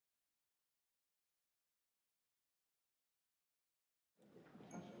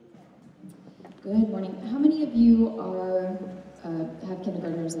Good morning. How many of you are have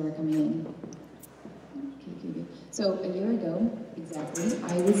kindergartners that are coming in? Okay. So a year ago, exactly,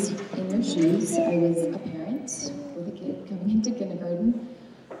 I was in your shoes. I was a parent with a kid coming into kindergarten.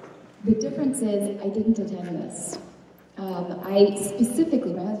 The difference is I didn't attend this. I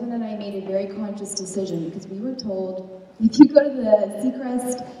specifically, my husband and I made a very conscious decision because we were told if you go to the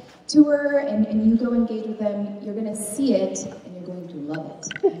Crest tour and you go engage with them, you're going to see it and you're going to love it.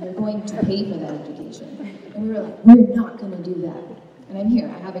 And you're going to pay for that education. And we were like, we're not going to do that. And I'm here,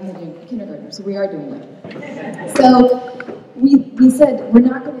 I have a kindergartner, so we are doing it. So we said, we're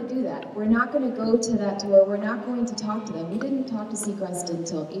not going to do that. We're not going to go to that tour. We're not going to talk to them. We didn't talk to Crest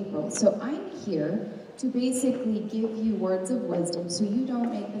until April. So I'm here to basically give you words of wisdom so you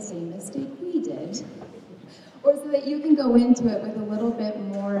don't make the same mistake we did. Or so that you can go into it with a little bit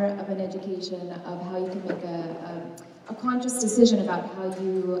more of an education of how you can make a conscious decision about how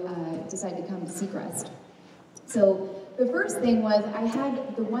you decide to come to Crest. So the first thing was I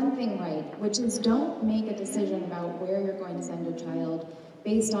had the one thing right, which is don't make a decision about where you're going to send your child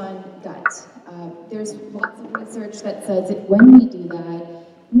based on gut. There's lots of research that says that when we do that,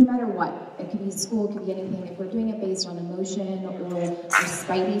 no matter what, it could be school, it could be anything, if we're doing it based on emotion or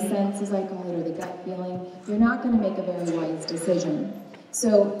spidey sense, as I call it, or the gut feeling, you're not going to make a very wise decision.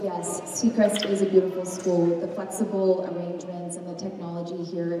 So yes, Crest is a beautiful school. The flexible arrangements and the technology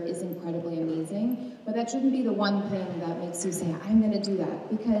here is incredibly amazing, but that shouldn't be the one thing that makes you say, I'm going to do that,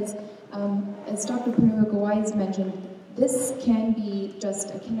 because as Dr. Panuga-Wise mentioned, this can be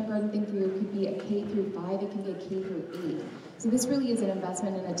just a kindergarten thing for you. It could be a K through 5, it can be a K through 8. So this really is an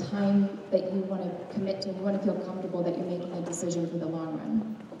investment in a time that you want to commit to, and you want to feel comfortable that you're making a decision for the long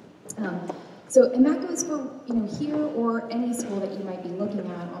run. And that goes for here or any school that you might be looking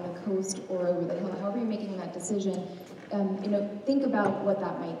at on the coast or over the hill. However you're making that decision, think about what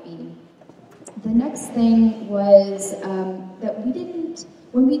that might be. The next thing was that we didn't.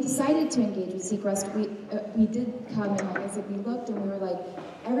 When we decided to engage with Crest, we did come and, like I said, we looked and we were like,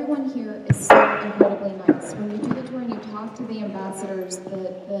 everyone here is so incredibly nice. When you do the tour and you talk to the ambassadors,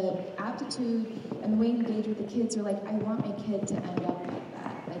 the aptitude and the way you engage with the kids, you're like, I want my kid to end up like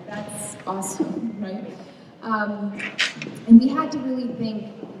that. Like, that's awesome, right? And we had to really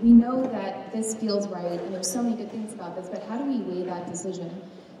think, we know that this feels right, and there's so many good things about this, but how do we weigh that decision?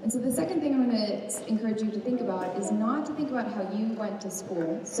 And so the second thing I'm going to encourage you to think about is not to think about how you went to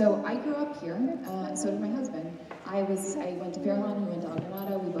school. So I grew up here, so did my husband. I went to Fairlawn, he went to El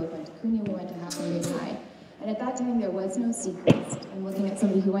Granado, we both went to Cunha, we went to Half Moon High. And at that time there was no Crest. I'm looking at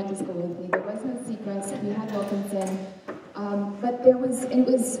somebody who went to school with me. There was no Crest, we had Wilkinson. But it was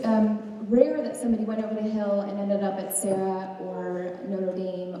rare that somebody went over the hill and ended up at Sarah or Notre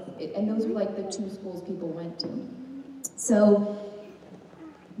Dame, and those were like the two schools people went to. So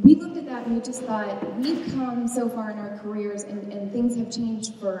we looked at that and we just thought, we've come so far in our careers and things have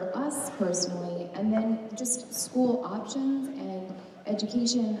changed for us personally, and then just school options and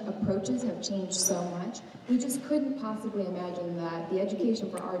education approaches have changed so much. We just couldn't possibly imagine that the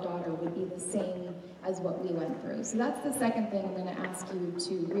education for our daughter would be the same as what we went through. So that's the second thing I'm going to ask you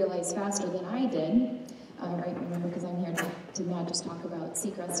to realize faster than I did. Right, remember, because I'm here to not just talk about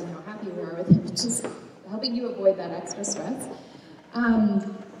Crest and how happy we are with it, but just helping you avoid that extra stress.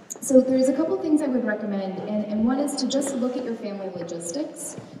 So there's a couple things I would recommend, and one is to just look at your family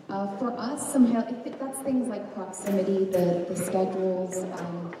logistics. For us, somehow, that's things like proximity, the schedules.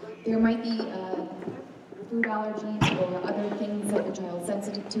 There might be food allergies or other things that your child's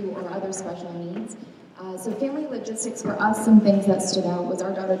sensitive to or other special needs. So family logistics for us, some things that stood out was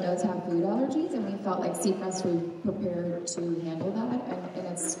our daughter does have food allergies, and we felt like Crest was prepared to handle that, and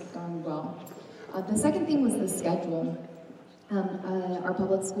it's gone well. The second thing was the schedule. Our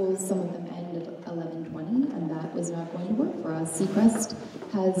public schools, some of them end at 11:20, and that was not going to work for us. Crest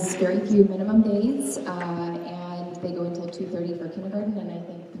has very few minimum days, and they go until 2:30 for kindergarten, and I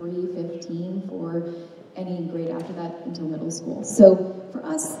think 3:15 for any grade after that until middle school. So for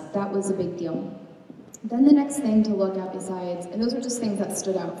us, that was a big deal. Then the next thing to look at besides, and those were just things that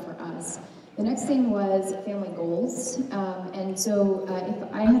stood out for us, the next thing was family goals. And so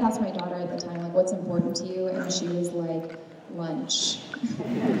if I had asked my daughter at the time, like, what's important to you? And she was like, lunch.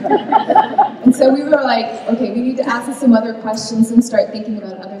 And so we were like, okay, we need to ask her some other questions and start thinking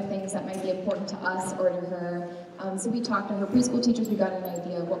about other things that might be important to us or to her. So we talked to her preschool teachers, we got an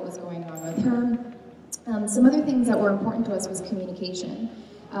idea of what was going on with her. Some other things that were important to us was communication.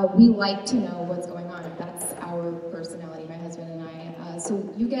 We like to know what's going on. That's our personality, my husband and I. So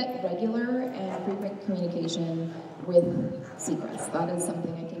you get regular and frequent communication with Crest. That is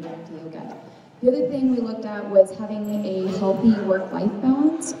something I can guarantee you'll get. The other thing we looked at was having a healthy work-life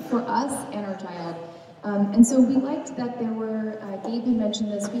balance for us and our child. And so we liked that there were, Gabe had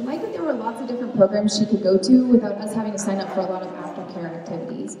mentioned this, we liked that there were lots of different programs she could go to without us having to sign up for a lot of aftercare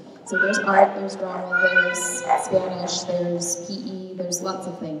activities. So there's art, there's drama, there's Spanish, there's PE, there's lots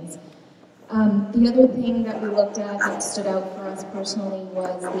of things. The other thing that we looked at that stood out for us personally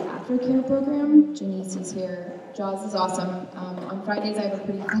was the aftercare program. Janice is here. Jaws is awesome. On Fridays I have a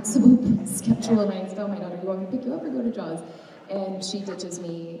pretty flexible schedule, and I tell my daughter, you want me to pick you up or go to Jaws? And she ditches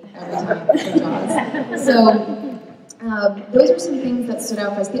me every time for Jaws. So those are some things that stood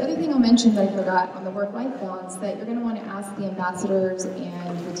out for us. The other thing I'll mention that I forgot on the work-life balance that you're going to want to ask the ambassadors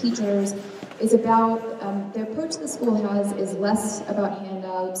and the teachers is about the approach the school has is less about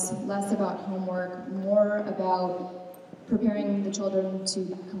handouts, less about homework, more about preparing the children to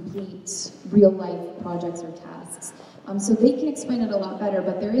complete real-life projects or tasks. So they can explain it a lot better,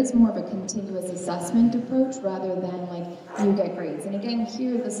 but there is more of a continuous assessment approach rather than like, you get grades. And again,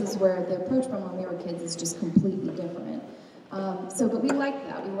 here, this is where the approach from when we were kids is just completely different. But we liked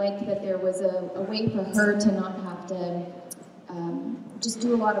that. We liked that there was a way for her to not have to just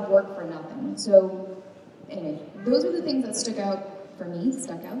do a lot of work for nothing. So anyway, those are the things that stuck out for me,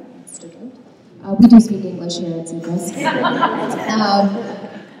 we do speak English here at Crest.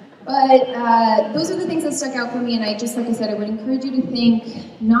 But those are the things that stuck out for me, and like I said, I would encourage you to think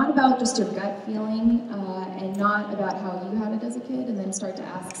not about just your gut feeling and not about how you had it as a kid, and then start to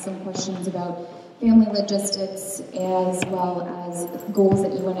ask some questions about family logistics as well as goals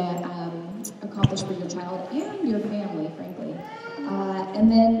that you want to accomplish for your child and your family, frankly.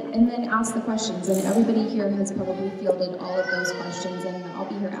 And then ask the questions, and everybody here has probably fielded all of those questions, and I'll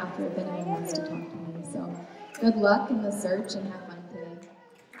be here after if anyone wants to talk to me. So good luck in the search and have fun.